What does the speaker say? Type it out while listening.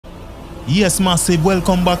Yes, massive,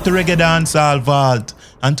 welcome back to Reggae Dancehall Vault.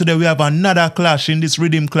 And today we have another clash in this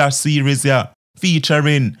Riddim Clash series here,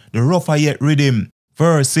 featuring the Rougher Yet Riddim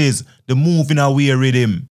versus the Moving Away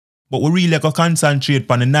Riddim. But we really go concentrate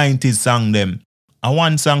on the 90s song them. And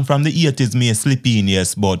one song from the 80s may slip in,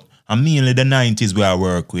 yes, but and mainly the 90s where I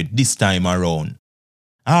work with this time around.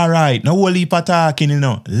 Alright, now whole heap of talking, you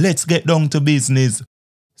know. Let's get down to business.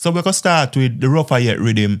 So we can start with the Rougher Yet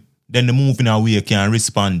Riddim, then the Moving Away can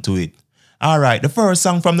respond to it. Alright, the first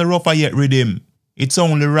song from the Rougher Yet Riddim. It's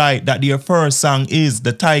only right that their first song is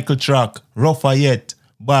the title track, Rougher Yet,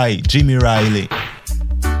 by Jimmy Riley.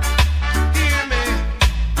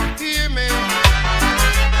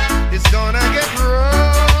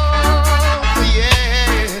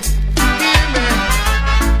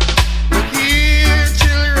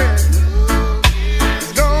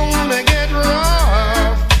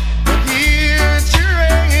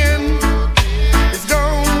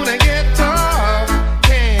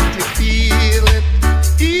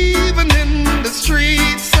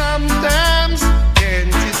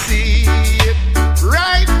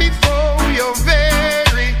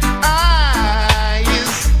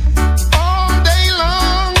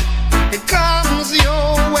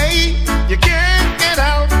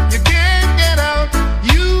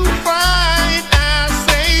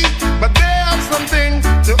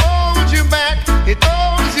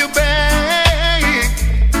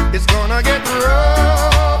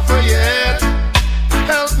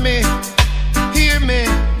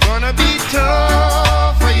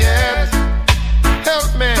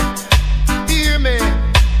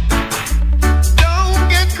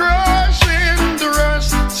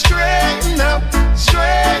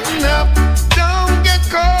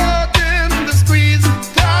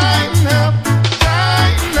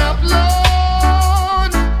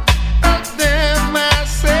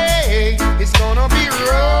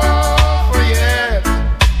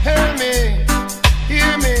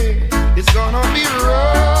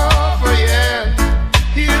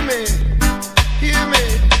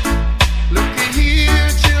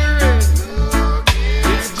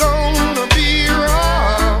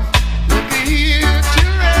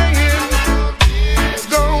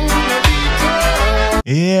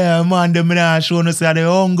 Yeah, man, them not showing us that the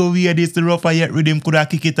hunger way this the Rougher Yet Riddim could have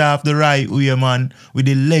kick it off the right way, man, with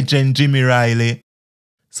the legend Jimmy Riley.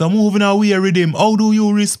 So Moving Away Riddim, how do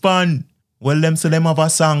you respond? Well, them say them have a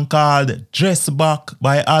song called Dress Back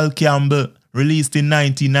by Al Campbell, released in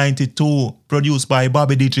 1992, produced by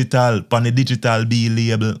Bobby Digital on the Digital B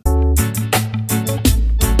label.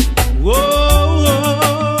 Whoa.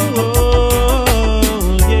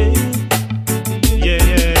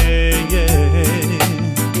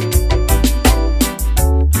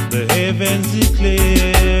 Heavens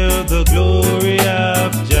declare the glory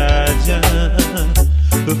of Jah.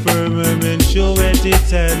 The firmament showeth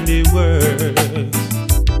its handiworks.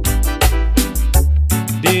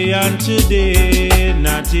 Day unto day,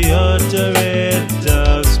 not the uttereth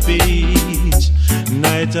of speech.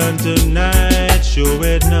 Night unto night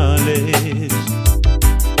showeth knowledge.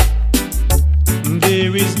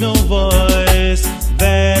 There is no voice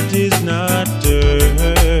that is not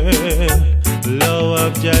heard.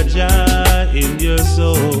 Love of Jah in your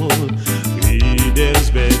soul.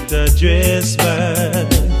 Readers better dress back.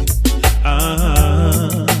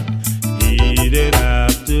 He didn't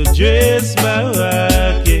have to dress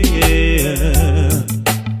back. Yeah.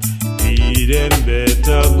 He didn't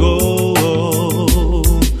better go.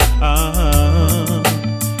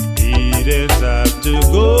 He didn't have to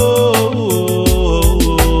go.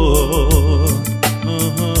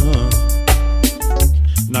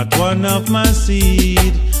 Not one of my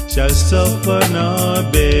seed shall suffer nor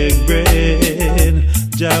beg bread.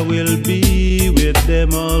 Jah will be with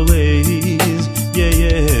them always. Yeah,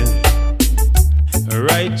 yeah.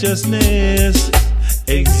 Righteousness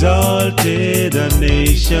exalted a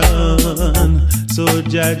nation. So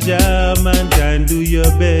Jah, mankind, do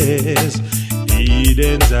your best.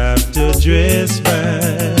 Heathens have to dress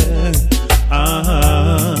back.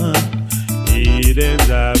 Heathens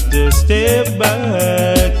have to step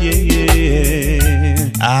back. Yeah.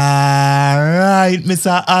 Alright,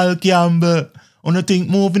 Mr. Al Campbell. On the think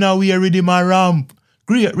Moving Away Riddim a ramp.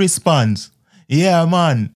 Great response. Yeah,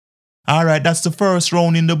 man. Alright, that's the first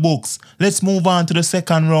round in the books. Let's move on to the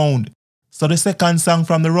second round. So the second song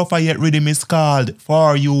from the Rougher Yet Riddim is called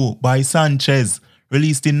For You by Sanchez,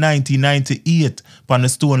 released in 1998 on the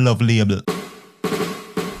Stone Love label.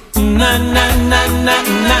 Na na na na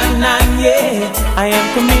na na, yeah. I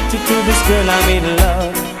am committed to this girl I'm in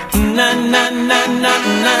love. Na na na na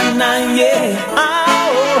na na, yeah. Oh.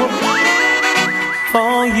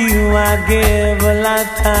 For you I'd give a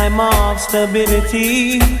lifetime of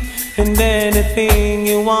stability and anything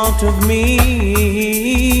you want of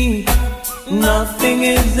me. Nothing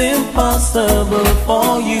is impossible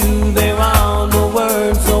for you. There are no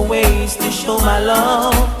words or ways to show my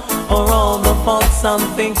love or all the thoughts I'm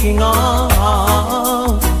thinking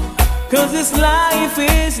of. 'Cause this life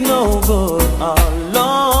is no good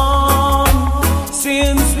alone.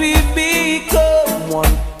 Since we've become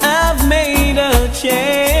one, I've made a change,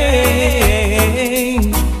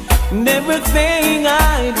 and everything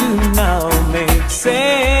I do now makes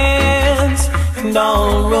sense. And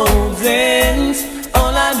all roads end,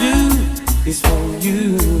 all I do is for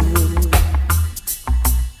you.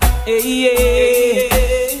 Hey, yeah.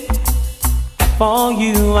 For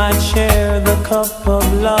you I'd share the cup of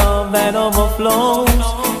love that overflows,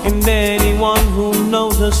 and anyone who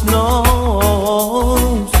knows us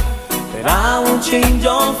knows that I won't change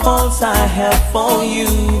all faults I have for you.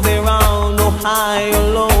 There are no high or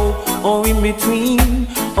low or in between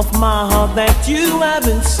of my heart that you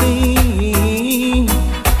haven't seen.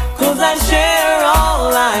 'Cause I share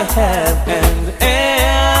all I have and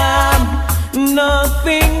am.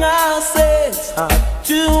 Nothing I say is hard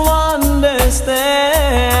to understand,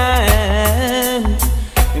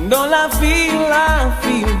 and all I feel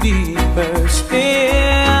deeper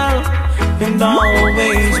still, and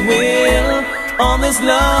always will. All this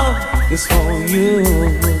love is for you.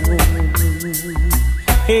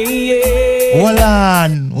 Hey, yeah. Hold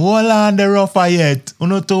on, the rougher yet.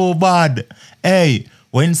 Not too bad. Hey,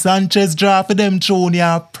 when Sanchez draw for them tune, you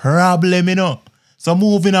have problem, you know. So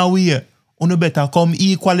moving away, you better come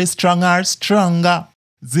equally stronger.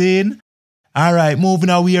 Zane? Alright, moving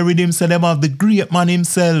away, Riddim said them have the great man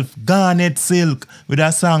himself, Garnet Silk, with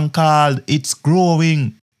a song called It's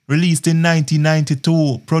Growing, released in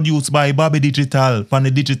 1992, produced by Bobby Digital on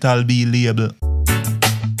the Digital B label.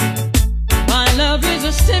 My love is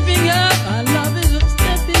a stepping up, my love is a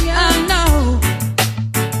stepping up. I know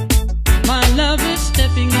my love is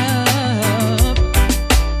stepping up.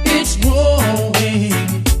 It's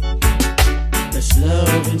growing, there's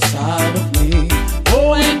love inside of me.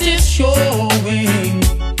 Oh, and it's showing,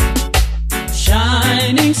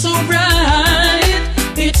 shining so bright.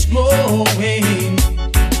 It's growing,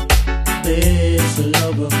 there's a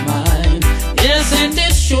love of mine. Yes, and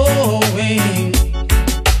it's showing,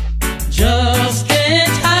 just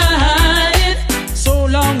can't hide. So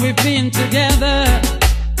long we've been together,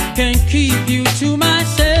 can't keep you to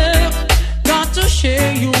myself. Got to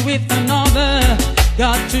share you with another,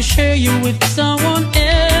 got to share you with someone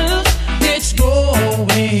else. It's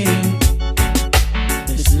growing,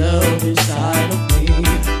 there's love inside of me.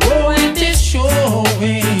 Oh, and it's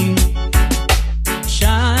showing,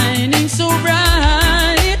 shining so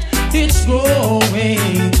bright. It's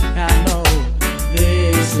growing, I know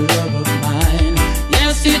there's a love of mine.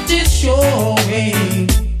 Yes, it is showing,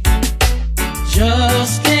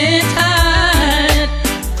 just can't hide.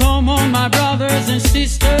 Come on, my brothers and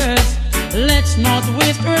sisters, let's not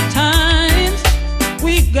waste our time.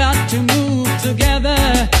 We got to move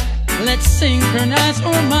together, let's synchronize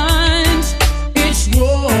our minds. It's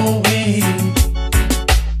growing,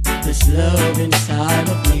 there's love inside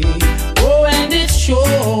of me. Oh, and it's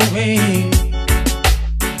showing,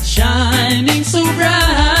 shining so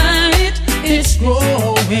bright. It's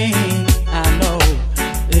growing, I know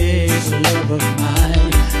there's a love of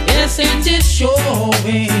mine. Yes, it is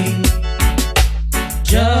showing,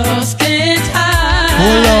 just can't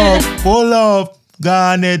hide. Pull up,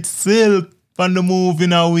 Garnet Silk from the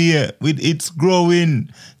moving away with It's Growing.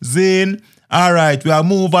 Zane, alright, we are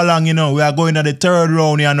move along, you know. We are going to the third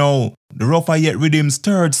round, you know. The Rougher Yet Riddim's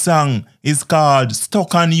third song is called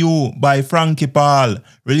Stuck on You by Frankie Paul,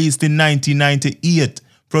 released in 1998,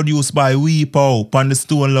 produced by Weepow on the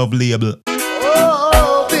Stone Love label.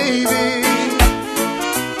 Oh, baby,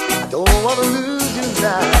 I don't want to lose you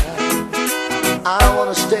now. I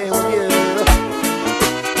want to stay with you.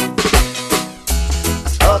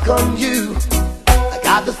 Stuck on you. I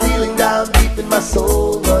got the feeling down deep in my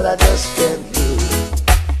soul, but I just can't lose.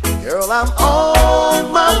 Girl, I'm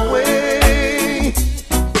on my way,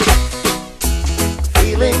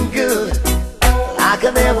 feeling good. Like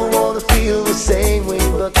I never want to feel the same way,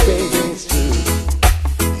 but baby, it's true.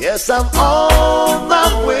 Yes, I'm on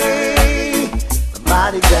my way. I'm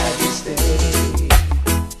mighty glad you stay.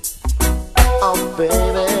 Oh, baby.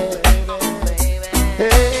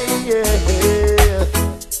 Hey, yeah.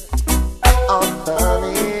 Oh,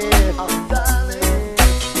 honey. Oh, darling.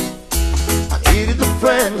 I needed a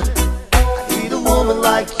friend. I need a woman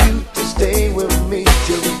like you to stay with me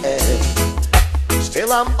till the end.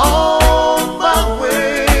 Still, I'm on my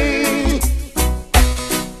way.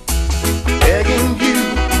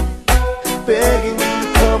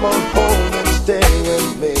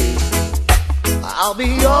 I'll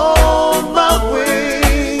be on my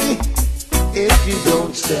way if you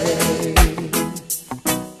don't stay.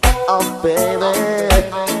 Oh baby,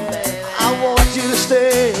 I want you to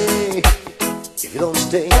stay. If you don't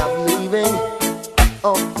stay, I'm leaving.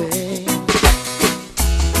 Oh baby,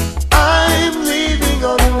 I'm leaving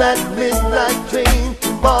on that midnight train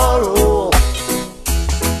tomorrow.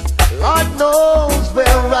 Lord knows where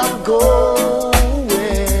I'm going.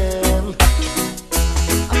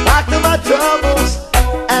 I packed up my troubles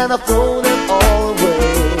and I throw them all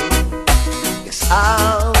away. Yes,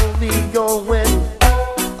 I'll be going.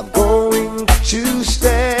 I'm going to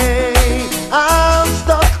stay. I'm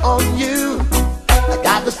stuck on you. I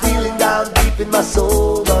got this feeling down deep in my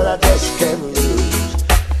soul, but I just can't lose.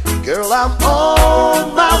 Girl, I'm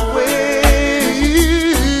on my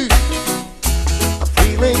way. I'm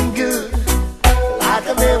feeling good, like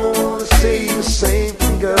I never wanna say the same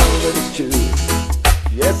thing, girl, but it's true.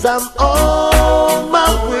 Yes, I'm on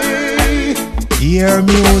my way. Hear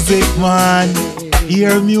music, man.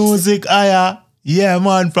 Hear music, aya. Yeah,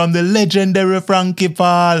 man, from the legendary Frankie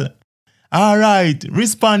Paul. Alright,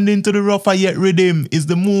 responding to the rougher yet rhythm is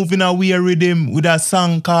the Moving Away rhythm with a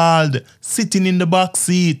song called Sitting in the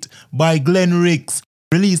Backseat by Glenn Ricks,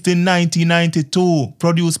 released in 1992,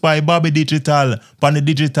 produced by Bobby Digital on the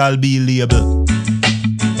Digital B label.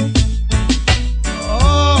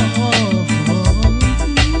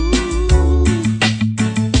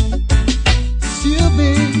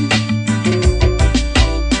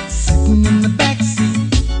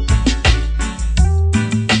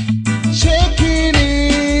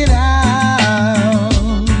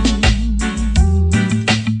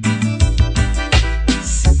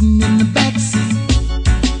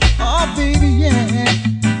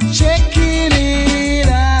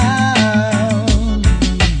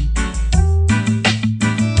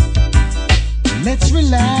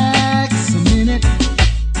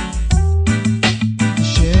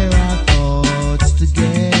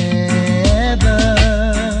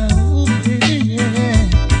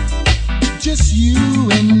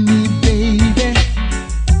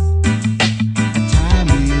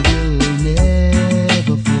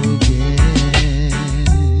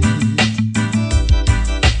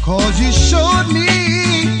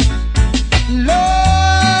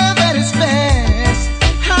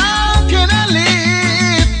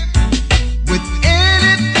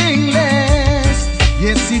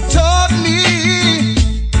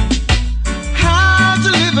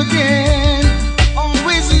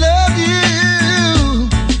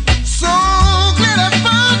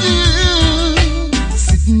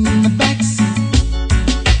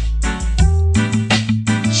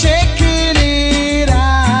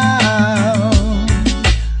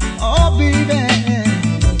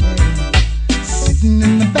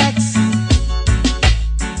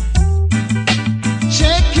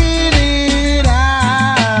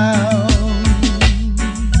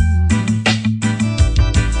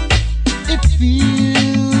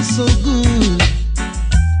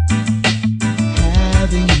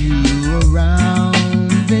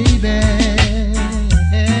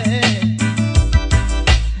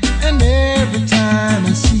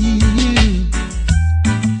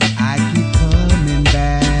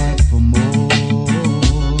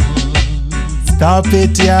 Stop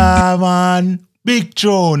it, yeah, man. Big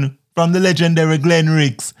tune from the legendary Glenn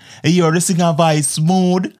Ricks. And you're the singer voice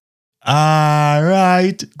smooth.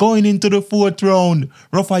 Alright, going into the fourth round.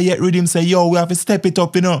 Rougher Yet Riddim say, yo, we have to step it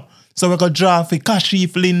up, you know. So we got draw for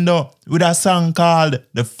Kashif Lindo with a song called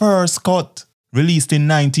The First Cut, released in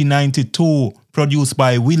 1992, produced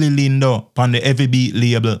by Willie Lindo on the Heavy Beat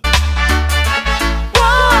label.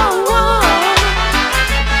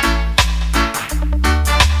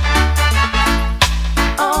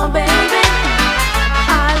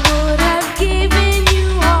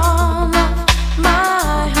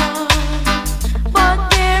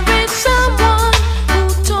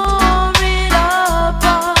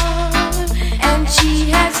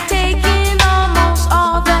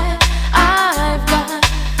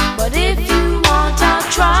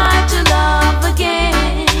 Try to love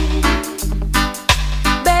again.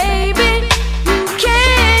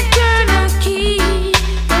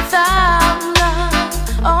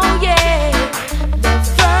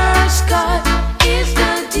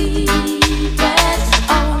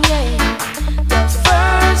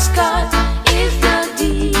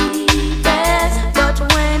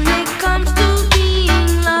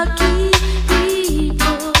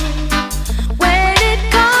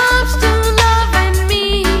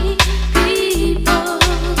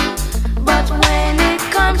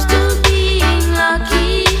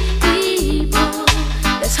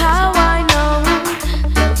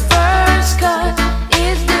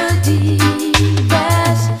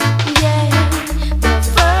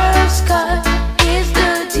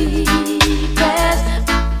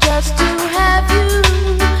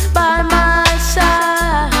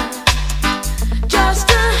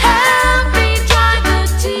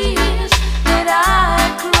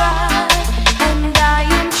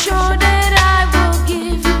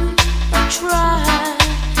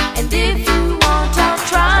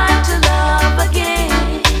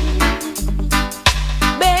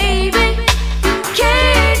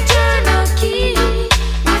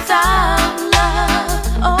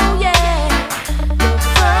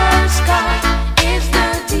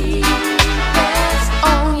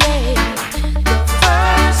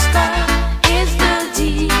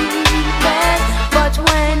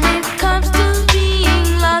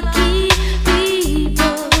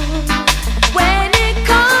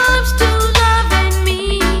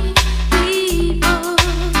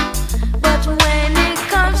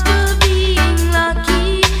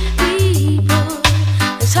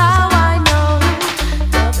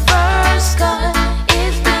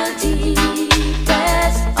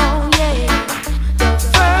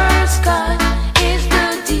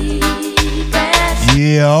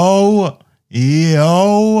 Hey,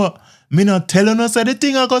 oh, me not telling us that the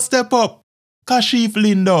thing I got step up. Kashif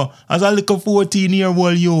Lindo as a little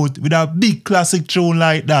 14-year-old youth with a big classic tune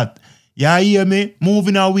like that. You hear me?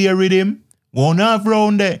 Moving away with him. Won't have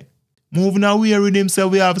round there. Moving away with him, so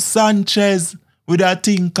we have Sanchez with a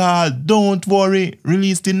thing called Don't Worry,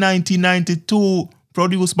 released in 1992,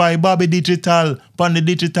 produced by Bobby Digital on the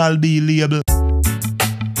Digital B label.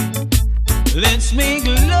 Let's make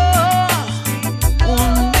love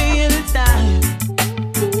one day at a time.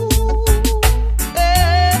 Ooh,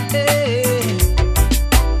 hey.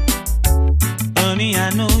 Honey, I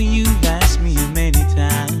know you've asked me many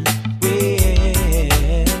times. Well,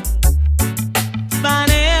 if I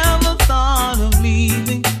never thought of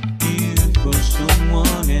leaving you for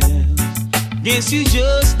someone else, guess you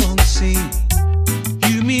just don't see.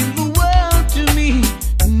 You mean the world to me.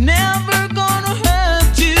 Never gonna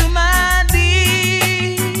hurt you, my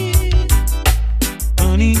dear.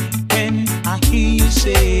 Honey, when I hear you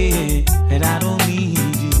say that I don't need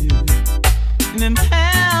you, and I'm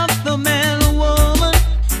half the man or woman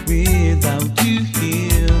without you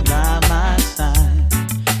here by my side,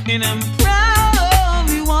 and I'm proud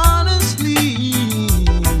of you honestly.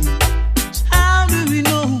 So how do we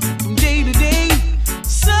know from day to day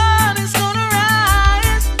sun is gonna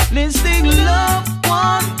rise? Let's take love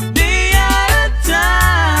one day at a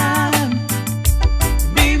time.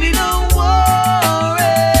 Baby, don't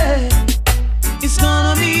worry, it's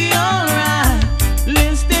gonna be alright.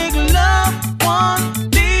 Let's take love one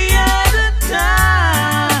day at a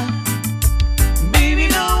time. Baby,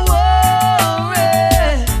 don't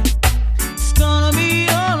worry, it's gonna be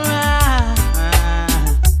alright.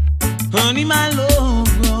 Honey, my love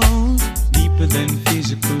grows deeper than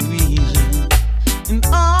physical reason, and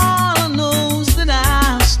all knows that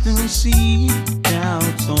I still see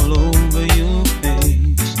doubts all over your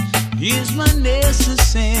face. Is my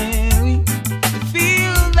necessary to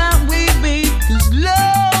feel that way, babe? 'Cause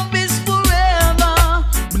love is forever,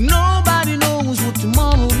 but nobody knows what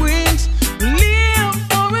tomorrow brings. Live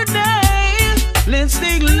for a day. Let's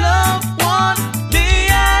take love one day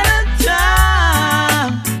at a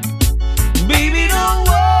time. Baby, don't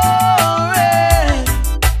worry,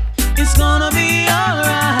 it's gonna be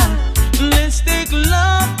alright. Let's take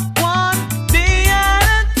love one day at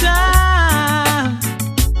a time.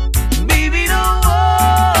 Baby, don't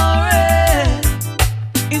worry,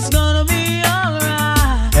 it's gonna be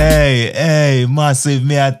alright. Hey, massive,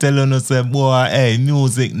 me I tell you, say, boy, hey,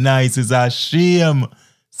 music nice is a shame.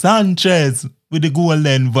 Sanchez with the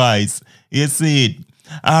golden voice. You see it?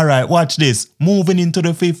 Alright, watch this. Moving into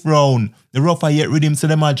the 5th round. The Rougher Yet Riddim say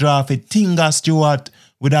them a draft it. Tinga Stewart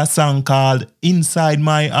with a song called Inside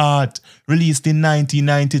My Heart, released in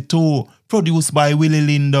 1992, produced by Willie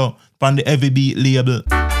Lindo on the Heavy Beat label.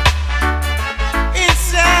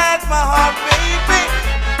 Inside my heart, baby,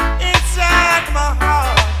 inside my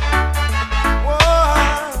heart. Whoa.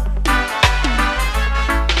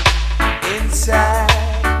 Inside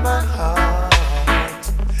my heart,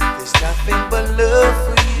 there's nothing but love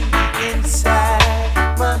for you. Inside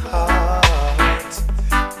my heart,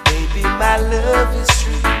 baby, my love is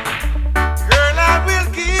true. Girl, I will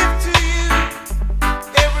give to you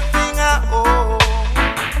everything I owe.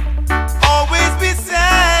 Always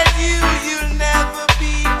beside you, you'll never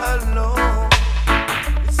be alone.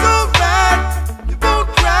 It's alright, you won't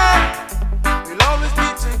cry, we'll always be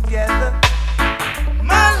together.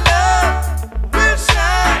 My love will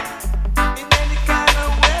shine in any kind of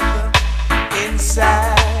weather.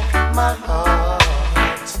 Inside my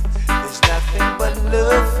heart, there's nothing but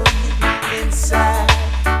love for you. Inside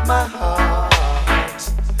my heart,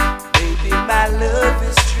 baby, my love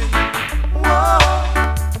is true. Whoa,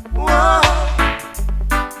 whoa,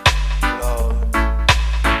 Lord.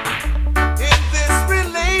 In this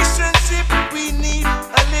relationship, we need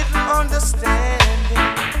a little understanding.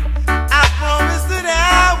 I promise that I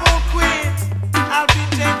won't quit. I'll be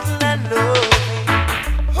gentle and loving.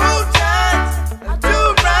 Hold tight, I'll do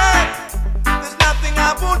right. There's nothing I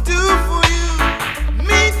won't do for you.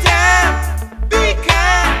 Meantime, be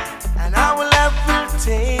kind, and our love will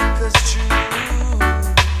take us through.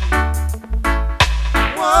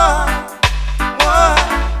 Whoa, whoa.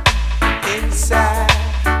 Inside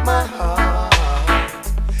my heart,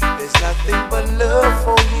 there's nothing but love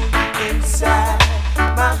for you. Inside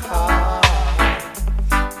my heart,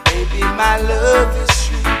 baby, my love is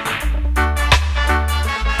true.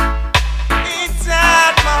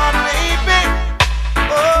 Inside my baby,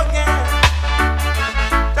 oh yeah,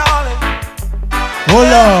 darling.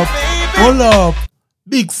 Hold up.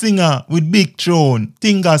 Big singer with big tune,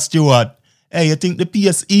 Tinga Stewart. Hey, you think the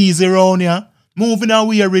PS easy round here? Moving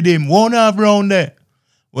away with him, won't have round there.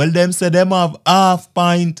 Well, them say them have Half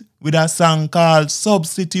Pint with a song called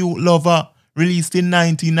Substitute Lover, released in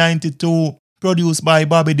 1992, produced by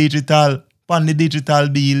Bobby Digital on the Digital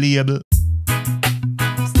B label.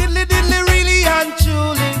 Stilly diddly really and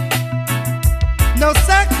truly, no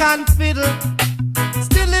second fiddle.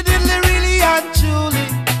 Stilly diddly really and truly,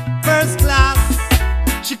 first class.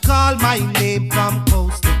 She called my name from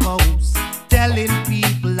coast to coast, telling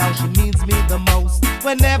people how she means me the most.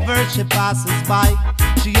 Whenever she passes by,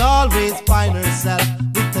 she always finds herself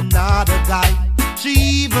with another guy. She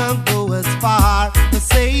even goes as far to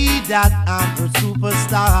say that I'm her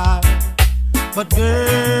superstar. But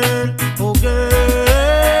girl, oh girl,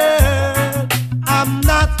 I'm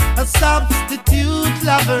not a substitute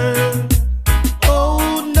lover.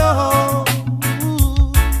 Oh no,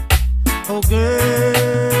 oh girl,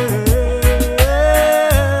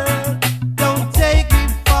 don't take me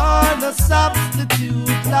for the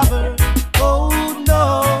substitute lover. Oh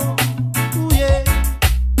no, yeah.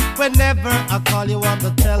 Whenever I call you on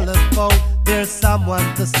the telephone, there's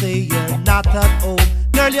someone to say you're not at home.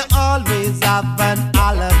 Girl, you always have an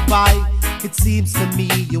alibi. It seems to me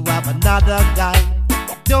you have another guy.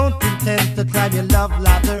 Don't intend to climb your love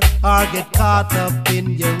ladder or get caught up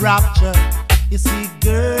in your rapture. You see,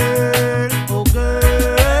 girl, oh girl,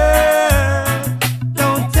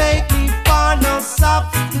 don't take me for no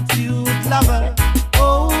substitute lover.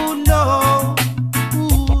 Oh no,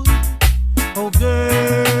 ooh. Oh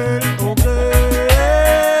girl,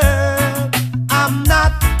 I'm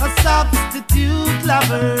not a substitute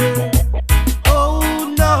lover.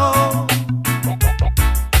 Oh no.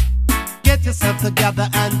 Get yourself together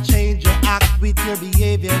and change your act. With your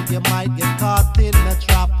behavior, you might get caught in a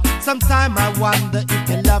trap. Sometimes I wonder if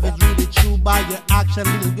your love is really true. By your action,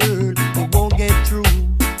 little girl, you won't get through.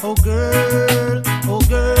 Oh girl,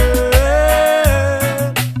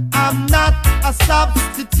 I'm not a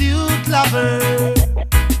substitute lover.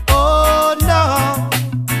 Oh no,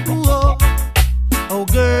 oh, oh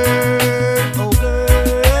girl,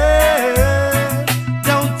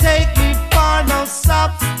 don't take me for no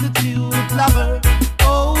substitute lover.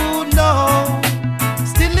 Oh no,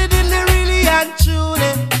 stilly diddly really and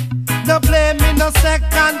truly, no play me no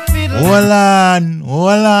second fiddle. Hold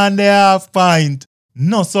on, the Half Pint.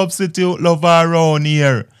 No substitute lover around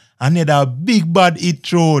here. I need a big bad hit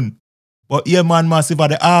tune. But yeah, man, massive at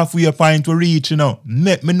the halfway point to reach, you know.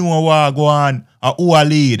 Make me know what I go on or who I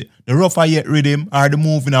lead. The rougher yet rhythm or the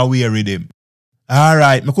moving away rhythm.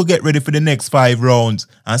 Alright, me could get ready for the next 5 rounds.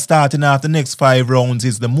 And starting off the next 5 rounds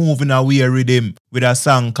is the moving away rhythm with a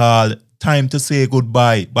song called Time to Say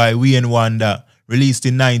Goodbye by Wayne Wonder, released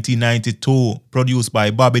in 1992, produced by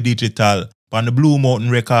Bobby Digital on the Blue Mountain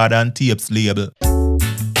Record and Tapes label.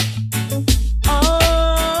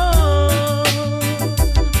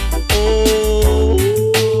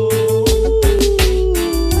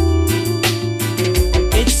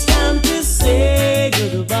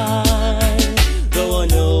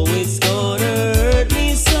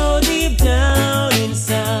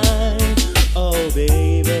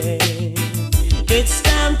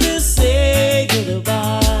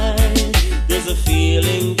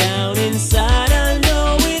 Feeling down inside, I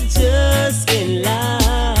know it just can't last.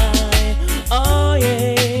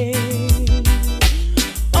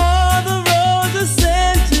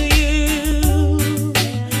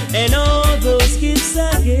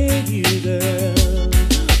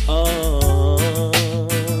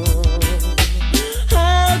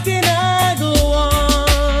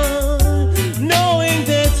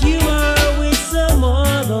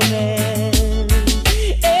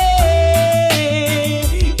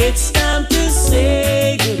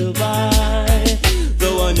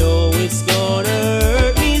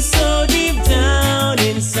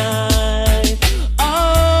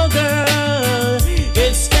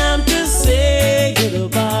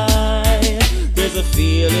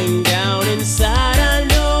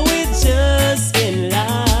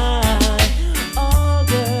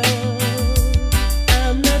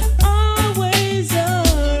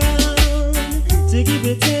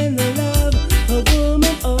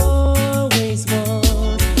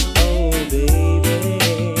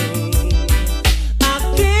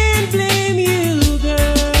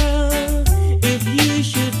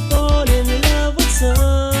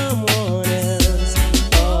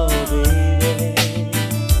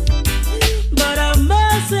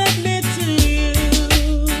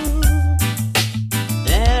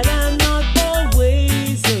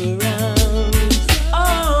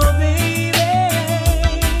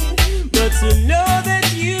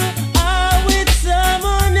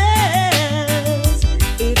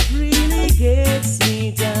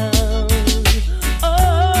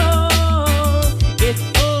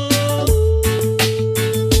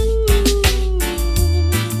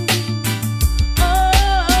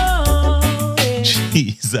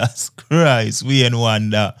 Jesus Christ, we ain't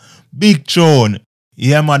wonder. Big tune.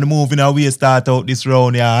 Yeah, man, the moving away start out this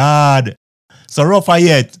round here hard. So rougher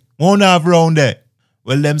yet, won't have round there.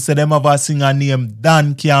 Well, them say them have a singer named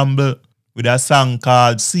Dan Campbell with a song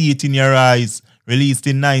called See It In Your Eyes, released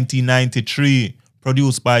in 1993,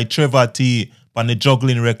 produced by Trevor T on the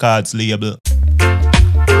Juggling Records label.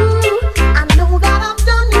 I know that I've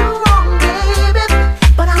done you wrong, baby,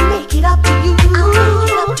 but I'll make it up to you. I'll make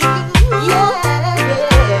it up to you, yeah.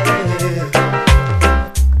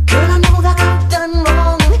 Girl, I know that I've done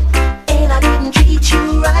wrong, and I didn't treat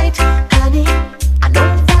you right, honey. I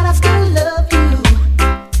know that I still love you,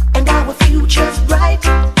 and our future's bright.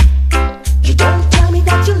 You don't tell me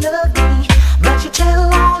that you love me, but you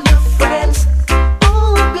tell all your friends.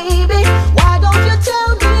 Oh, baby, why don't you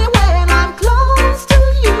tell me when I'm close to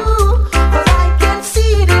you? 'Cause I can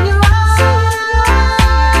see it in your eyes,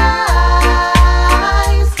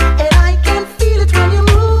 and I can feel it when you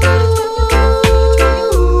move.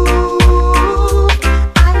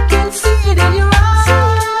 I can see it in your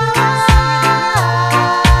eyes,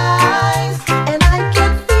 and I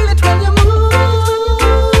can feel it when you move.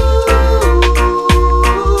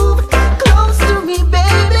 Close to me,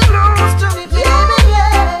 baby, close to me, baby,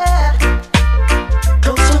 yeah.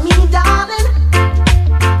 Close to me, darling.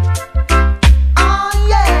 Oh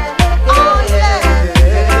yeah, oh yeah.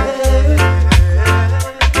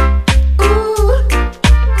 Ooh.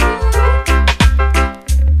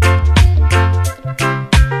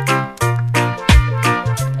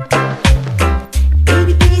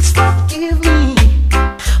 Baby, please forgive me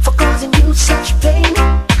for causing you such pain.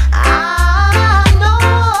 I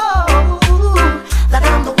know that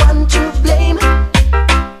I'm the one to blame.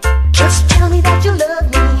 Just tell me that you love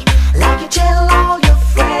me like you tell all your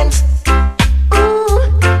friends. Ooh,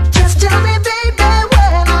 just tell me, baby,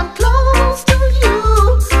 when I'm close to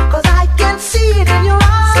you, 'cause I can see it in your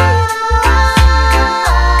eyes,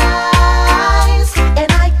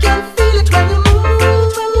 and I can feel it when you move.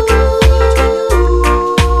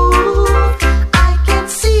 I can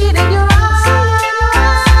see it in your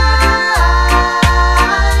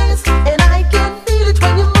eyes, and I can feel it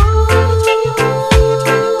when you move.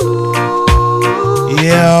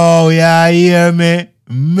 Yo, yeah, hear me?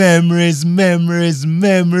 Memories, memories,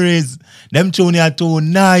 memories. Them tune are too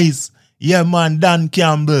nice. Yeah, man, Dan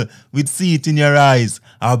Campbell with See It In Your Eyes.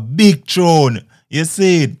 A big tune. You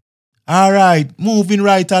see it? Alright, moving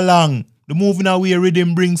right along. The Moving Away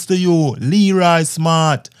Rhythm brings to you Leroy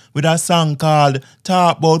Smart with a song called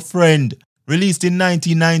Talk About Friend, released in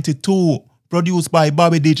 1992, produced by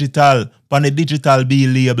Bobby Digital on the Digital B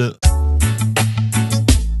label.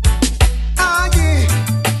 Ah, yeah.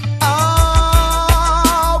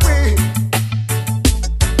 Ah, we.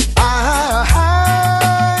 Ah,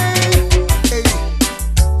 hey.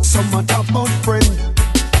 Some are talk about friend,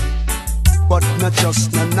 but not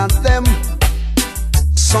just none of them.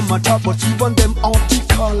 Some are talk about even them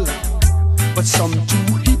article, but some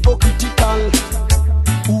too hypocritical.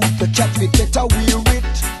 Who the chat we get away with,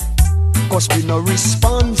 'cause we no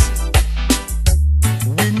response.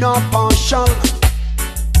 We not partial,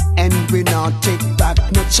 and we not take back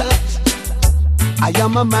no chat. I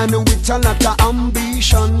am a man with a lot of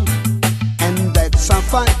ambition, and that's a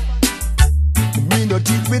fact. Me no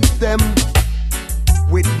deal with them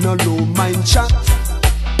with no low mind chat.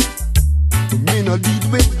 Me no deal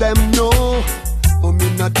with them, no. Oh, me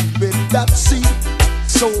no deal with that, see.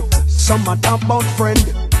 So some are talk about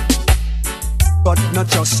friend, but not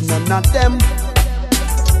just none of them.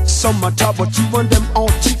 Some are talk about you and them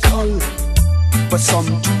article, but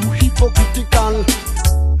some too hypocritical.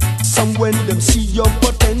 Some when them see your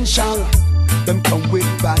potential, them come with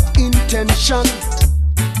bad intention.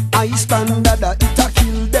 I stand that it a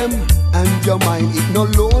kill them, and your mind it no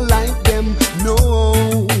low like them, no.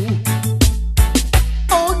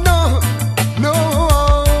 Oh no, no,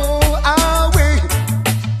 ah wait,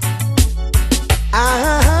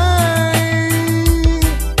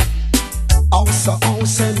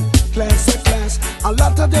 house and class to class. A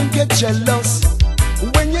lot of them get jealous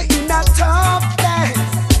when you're in a top class.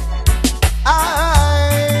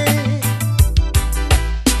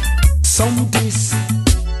 Some this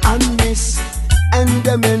and miss, and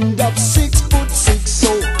them end up 6'6".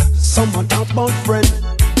 So some are talk about friend,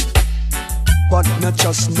 but not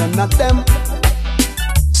just none of them.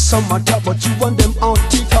 Some are talk about you and them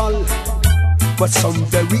article, but some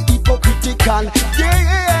very hypocritical.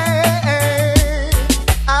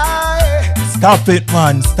 Stop it,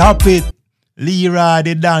 man, stop it. Leroy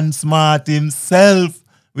the Dan Smart himself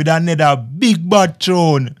with another big bad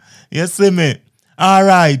tune. You see me?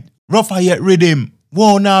 Alright, rougher yet rhythm.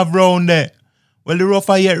 Won't have round there. Well, the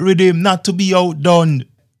rougher yet rhythm not to be outdone.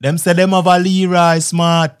 Them say them have a Leroy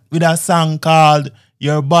Smart with a song called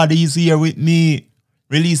Your Body Is Here With Me.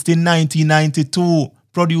 Released in 1992.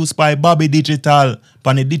 Produced by Bobby Digital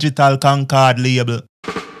on the Digital Concord label.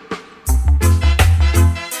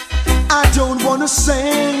 I don't wanna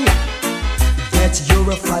say that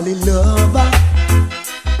you're a folly lover.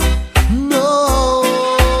 No,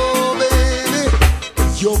 baby.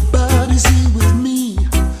 Your body's here with me,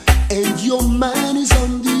 and your mind is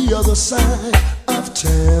on the other side of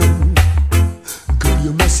town. Girl,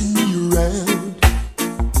 you're messing me around.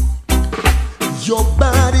 Your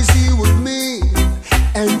body's here with me,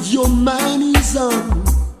 and your mind is on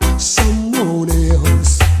someone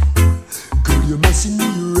else. Girl, you're messing me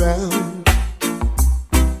around.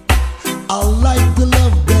 I like the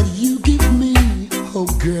love that you give me, oh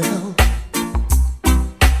girl,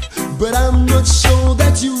 but I'm not sure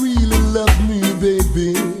that you really love me,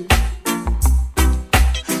 baby.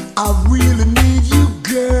 I really need you,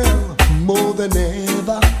 girl, more than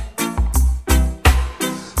ever.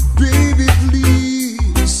 Baby,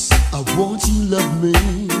 please, I want you to love me.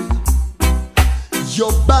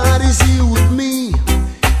 Your body's here with me,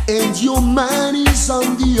 and your mind is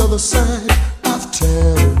on the other side of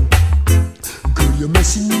town. Girl, you're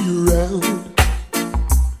messing me around.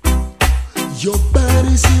 Your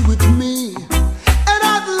body's here with me, and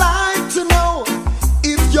I'd like to know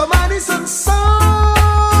if your mind is on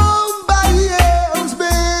somebody else,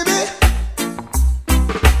 baby.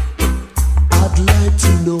 I'd like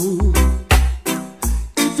to know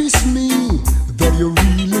if it's me that you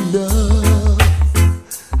really love.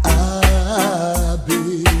 Ah,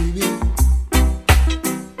 baby.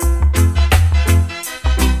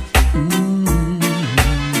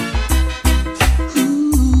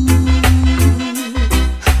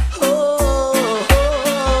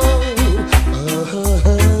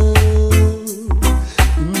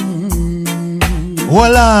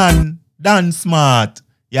 Hold on, Dance Smart.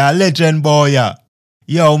 You're a legend, boy, yeah.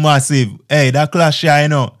 Yo, Massive. Hey, that clash here, you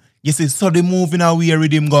know. You see, so the moving away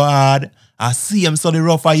Riddim go hard. I see him, so the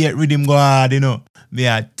rougher yet Riddim go hard, you know. May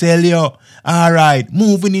I tell you? Alright,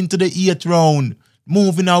 moving into the 8th round.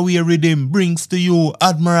 Moving away Riddim brings to you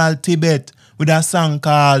Admiral Tibet with a song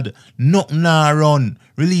called Nothing Nah Run.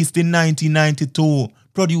 Released in 1992.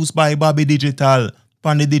 Produced by Bobby Digital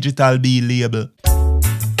on the Digital B label.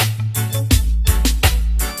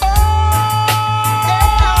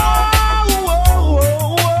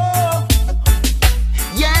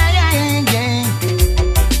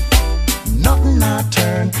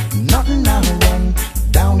 Nothing I run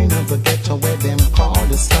down in the ghetto where them call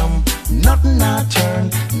the slum. Nothing I turn,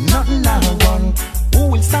 nothing I run.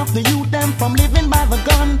 Who will stop the youth them from living by the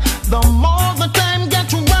gun? The more the time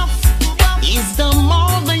gets rough, is the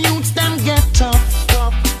more the youths them get tough.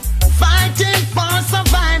 Fighting for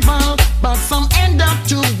survival, but some end up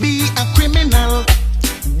to be a criminal.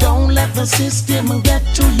 Don't let the system get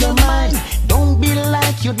to your mind. Don't be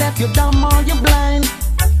like you deaf, you dumb or you blind.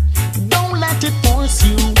 Don't let it force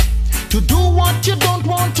you to do what you don't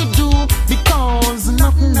want to do, because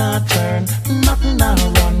nothing I turn, nothing I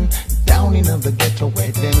run down in the ghetto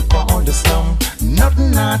where them call the slum.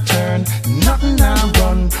 Nothing I turn, nothing I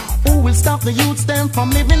run. Who will stop the youths them from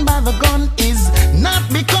living by the gun? Is not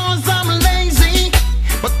because I'm lazy,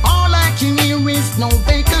 but all I can hear is no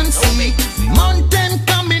vacancy. Mountain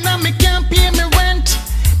coming and me can't pay me rent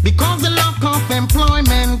because the lack of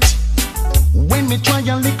employment. When me try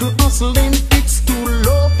a little hustling, it's too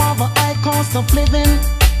low for the high cost of living.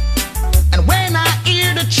 And when I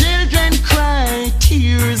hear the children cry,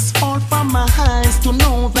 tears fall from my eyes to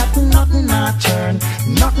know that nothing I turn,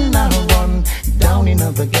 nothing I run down in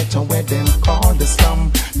the ghetto where them call the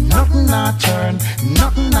slum. Nothing I turn,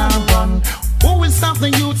 nothing I run. Who will stop the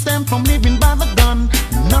youths them from living by the gun?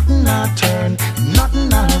 Nothing I turn,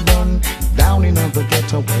 nothing I run down in the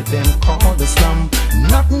ghetto where them call the slum.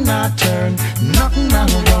 Nothing I turn, nothing I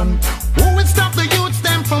run. Who will stop the youths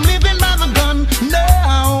them from living by the gun?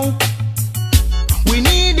 Now, we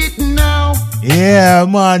need it now. Yeah,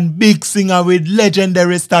 man, big singer with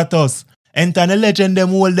legendary status. Enter the legend them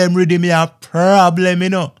hold them Riddim a problem, you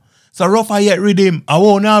know. So rougher yet Riddim, I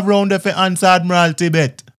won't have round there for answer Admiral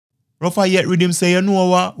Tibet. Rougher yet Riddim say, you know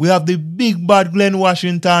what? We have the big bad Glenn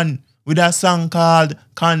Washington with a song called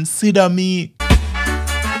Consider Me.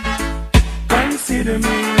 Consider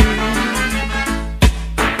me,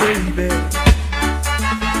 baby.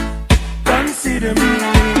 Consider me.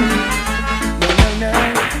 No.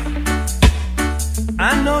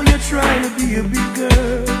 I know you're trying to be a big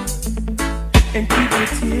girl and keep the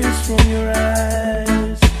tears from your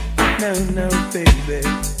eyes. No, baby.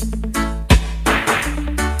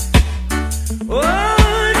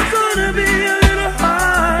 Oh, it's gonna be a little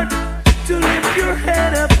hard to lift your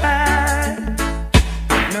head up high.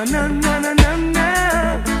 No, no, no, no, no,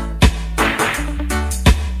 no.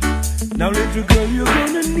 Now, little girl, you're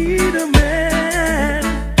gonna need a man.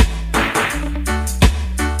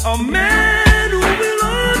 A man who will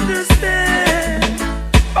understand.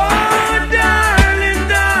 Oh, darling,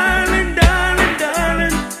 darling, darling,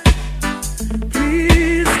 darling,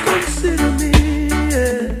 please consider me.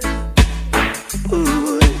 Yeah.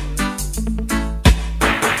 Ooh.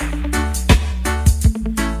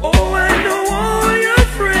 Oh, I know all your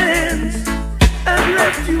friends have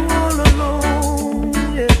left you all alone.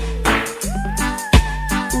 Yeah.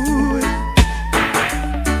 Ooh.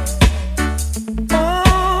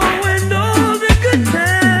 Oh, and all the good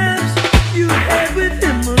times you had with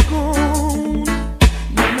him are gone.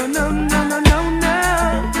 No, no, no, no, no, no, no.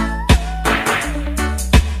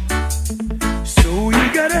 So you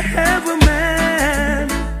gotta have a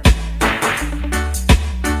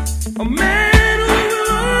man who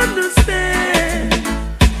will understand.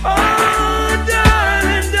 Oh,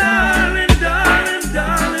 darling, darling, darling,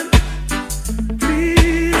 darling,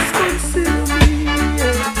 please consider me.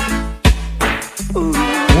 Yeah. Ooh.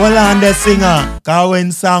 Well, on the singer, cause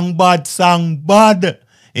when song bad.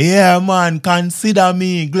 Yeah, man, consider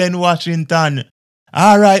me, Glenn Washington.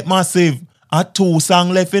 Alright, massive. A 2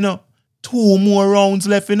 songs left, you know. 2 more rounds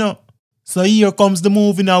left, you know. So here comes the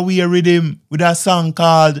moving away Riddim with a song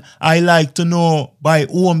called I Like to Know by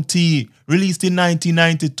OMT, released in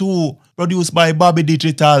 1992, produced by Bobby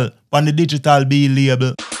Digital on the Digital B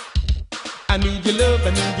label. I need your love,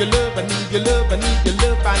 I need your love, I need your love, I need your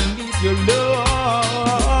love, I need your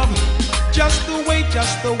love. Just the way,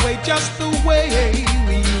 just the way, just the way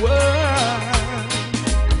we were.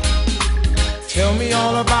 Tell me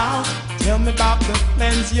all about the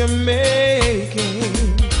plans you're making.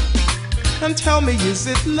 And tell me, is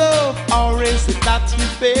it love or is it that you're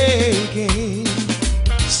faking?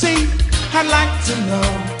 See, I'd like to know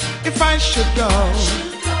if I should go,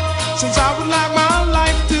 since I would like my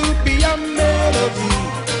life to be a melody,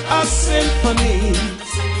 a symphony,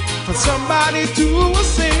 for somebody to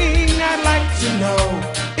sing. I'd like to know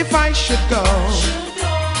if I should go,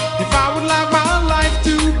 if I would like my life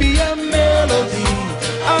to be a melody,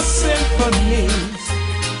 a symphony,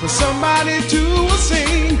 for somebody to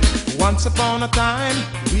sing. Once upon a time,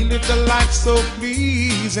 we lived a life so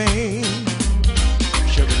pleasing,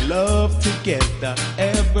 sharing love together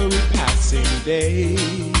every passing day.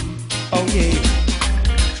 Oh yeah,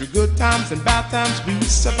 through good times and bad times, we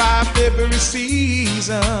survived every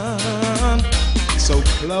season. So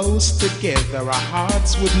close together, our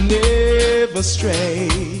hearts would never stray.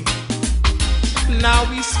 Now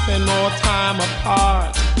we spend more time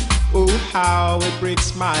apart. Oh, how it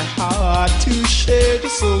breaks my heart to share the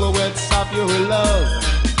silhouettes of your love,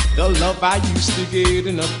 the love I used to get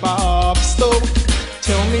in a bar. So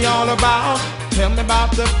tell me all about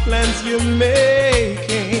the plans you're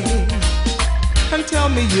making. And tell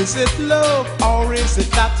me, is it love or is it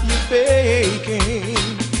that you're faking?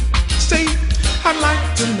 Say, I'd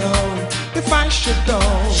like to know if I should go,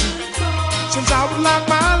 since I would like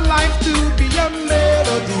my life to be a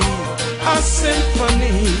melody, a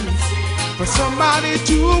symphony, for somebody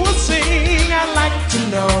to sing. I'd like to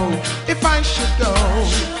know if I should go,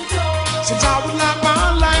 since I would like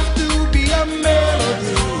my life to be a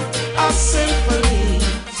melody, a symphony,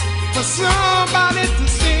 for somebody to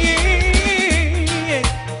sing.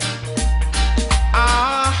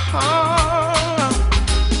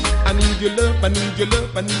 I need your love, I need your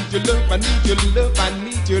love, I need your love, I need your love, I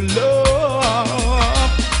need your love.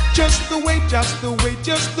 Just the way, just the way,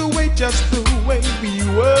 just the way, just the way we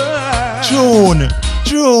were.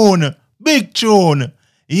 Tune, big tune.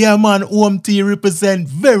 Yeah, man, OMT represent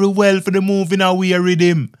very well for the moving away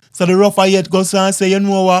Riddim. So the rougher yet goes and say, you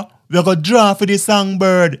know what? We're going to draw for the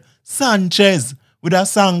songbird, Sanchez, with a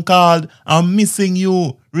song called I'm Missing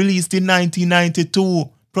You, released in 1992,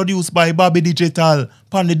 produced by Bobby Digital,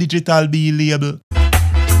 on the Digital B label.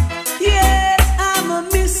 Yes, I'm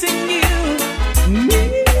missing you.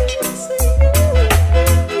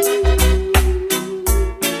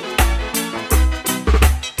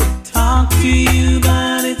 Talk to you,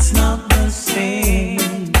 but it's not the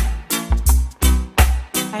same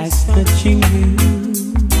as touching you.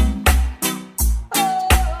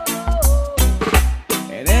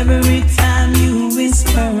 And every time you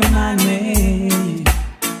whisper my name,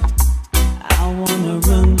 I wanna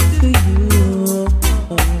run to you.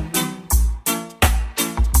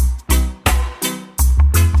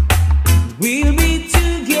 We'll be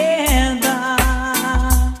together,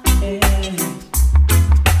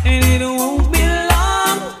 and it won't be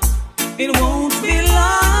long. It won't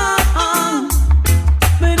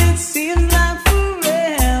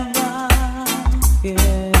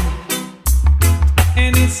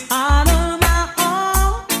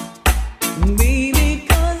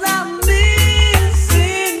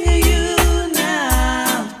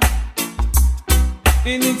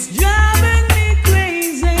And it's driving me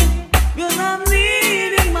crazy, 'cause I'm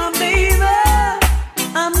needing my baby.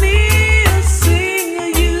 I'm missing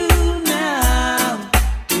you now.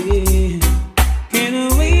 Yeah.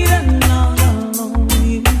 Can't wait another long,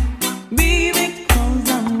 baby, 'cause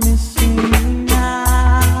I'm missing you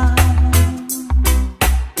now.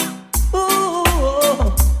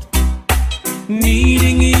 Ooh,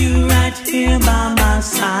 needing you right here by my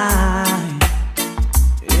side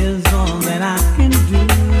is all that I can do.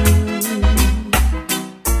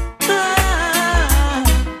 My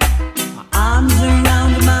arms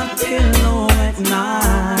around my pillow at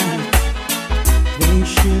night, they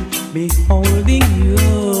should be holding you.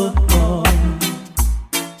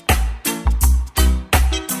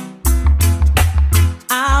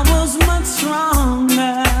 I was much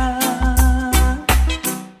stronger.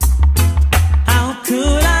 How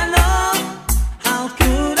could I know? How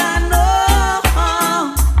could I know?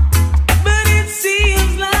 But it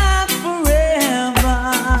seems like forever,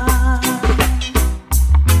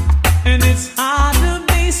 and it's hard to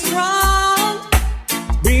be strong,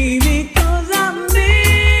 baby, 'cause I'm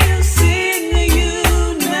missing you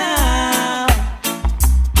now,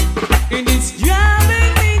 and it's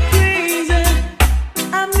driving me crazy.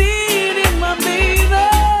 I'm needing my baby.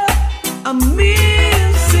 I'm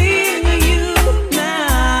missing you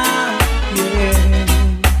now. Yeah.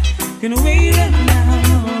 Can wait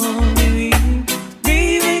now,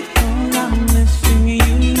 baby, 'cause I'm missing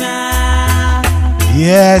you now.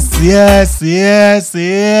 Yes, yes, yes,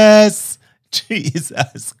 yes.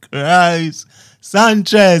 Jesus Christ.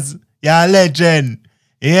 Sanchez, you're a legend.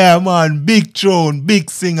 Yeah, man. Big tune, big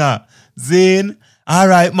singer. Zane.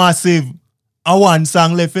 Alright, massive. I one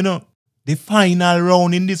song left, you know. The final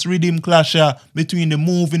round in this rhythm clash between the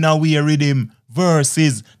moving away rhythm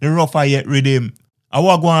versus the rougher yet rhythm. I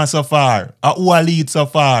walk on so far. I who a lead so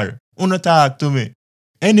far. Uno talk to me.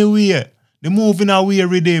 Anyway, the moving away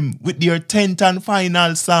rhythm with their 10th and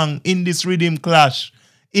final song in this rhythm clash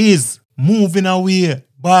is Moving Away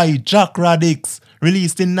by Jack Radix,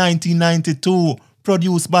 released in 1992,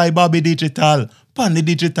 produced by Bobby Digital, on the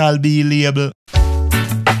Digital B label.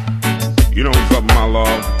 You know something, my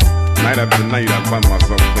love? Night after night, I find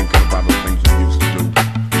myself thinking about the things you used to do.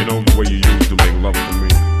 You know, the way you used to make love to me.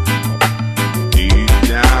 Deep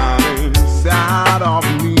down inside of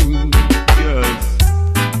me, yes,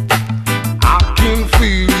 I can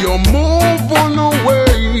feel you moving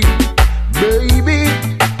away, baby.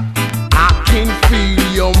 I can feel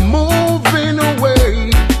you moving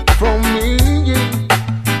away from me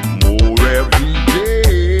more every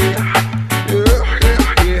day. Yeah, yeah,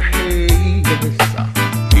 yeah, yes.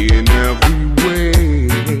 In every way,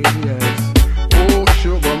 yes. Oh,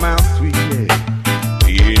 sugar, my sweet,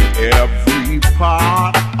 in every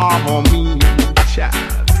part of me,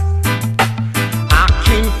 child. I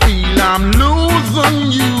can feel I'm losing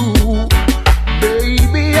you,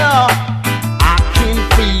 baby. I can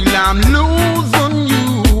feel I'm losing you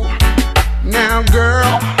now,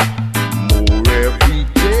 girl. More every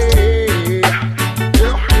day.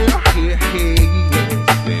 Yeah, yeah, yeah,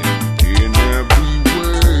 yes. In every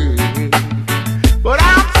way. But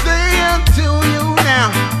I'm saying to you now,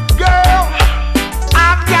 girl,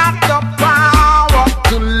 I've got the power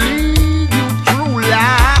to lead you through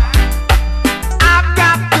life. I've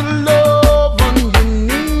got the love you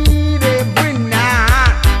need every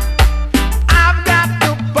night. I've got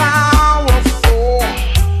the power, so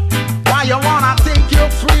why you wanna take your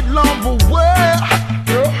sweet love away?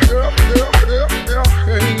 Yeah, yeah, yeah, yeah,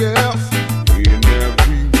 yeah, yes. In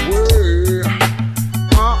every way.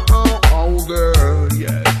 Oh, girl,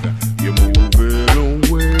 yes. You're moving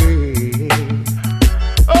away.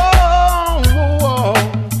 Oh,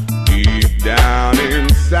 deep down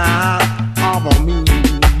inside of me,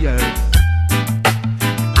 yes.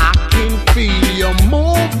 I can feel you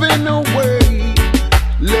moving away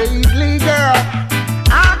lately, girl.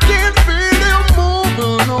 I can feel you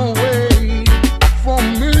moving away from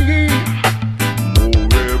me more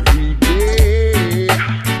every day.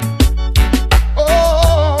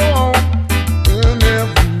 Oh, in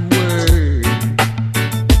every way.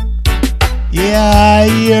 Yeah,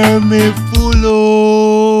 hear me full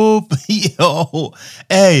up. Yo.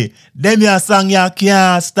 Hey, them your song you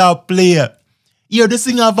can't stop play. Hear the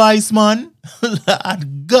singer voice, man?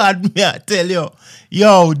 Lord God, me I tell you.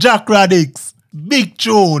 Yo, Jack Radix. Big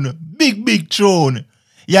tune. Big tune.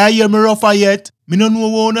 Yeah, hear me rougher yet? Me no know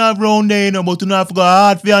what I have round there, you know, but you know I've got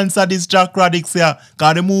hard to answer this Jack Radix here.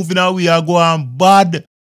 Cause the moving away are going bad.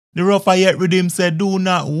 The rougher yet Riddim said, do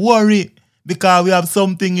not worry. Because we have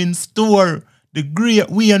something in store. the great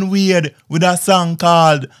Wayne Wade with a song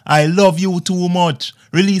called I Love You Too Much,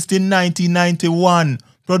 released in 1991,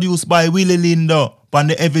 produced by Willie Lindo on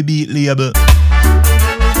the Heavy Beat label.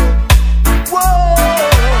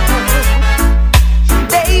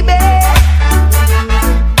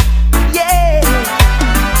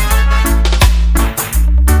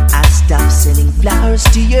 Flowers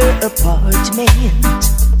to your apartment.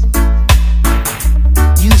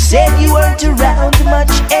 You said you weren't around much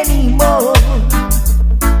anymore.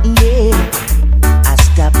 Yeah, I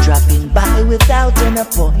stopped dropping by without an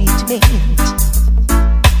appointment,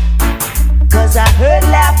 'cause I heard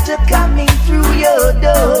laughter coming through your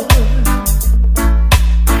door.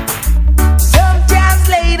 Sometimes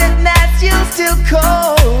late at night you'll still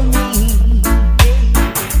call me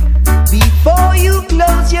before you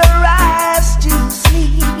close your eyes to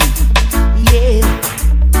sleep. Yeah,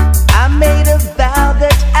 I made a vow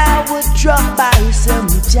that I would drop by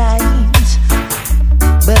sometimes,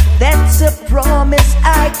 but that's a promise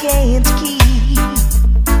I can't keep,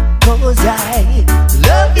 'cause I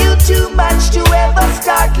love you too much to ever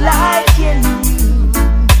start liking you.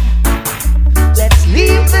 Let's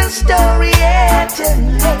leave the story at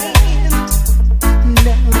an end.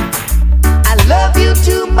 No, I love you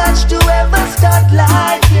too much to ever start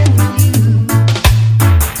liking you.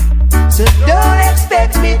 So don't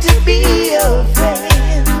expect me to be your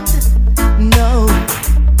friend. No,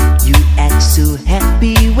 you act so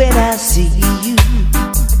happy when I see you.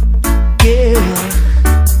 Girl,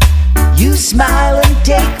 you smile and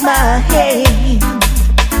take my hand.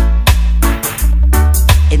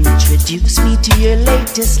 Introduce me to your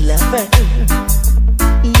latest lover.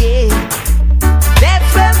 Yeah,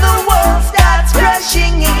 that's when the world starts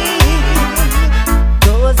crashing in,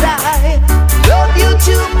 'cause I love you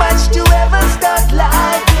too much to ever start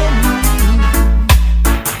liking you.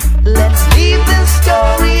 Let's leave the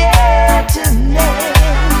story at an end.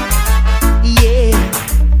 Yeah,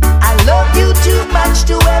 I love you too much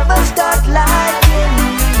to ever start liking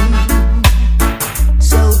you.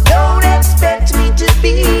 So don't expect me to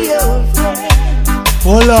be your friend.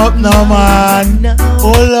 Pull up now, man.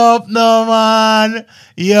 Pull up now, man.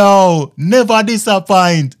 Yo, never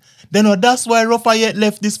disappoint. Then that's why Lafayette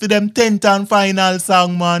left this for them 10th and final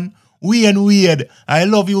song, man. Wayne Wade, I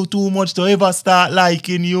love you too much to ever start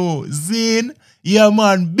liking you. Zine? Yeah,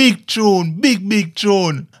 man, big tune, big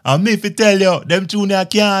tune. And me if I tell you, them tune I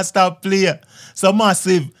can't stop play. So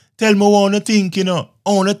massive, tell me what you think, you know.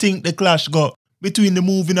 How you think the clash go between the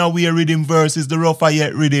Moving Away rhythm versus the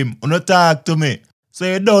Lafayette rhythm? You talk to me. So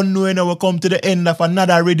you don't know, you know, we come to the end of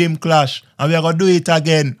another rhythm clash and we are going to do it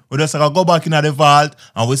again. We just going to go back in the vault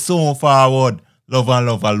and we soon forward. Love and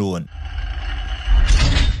love alone.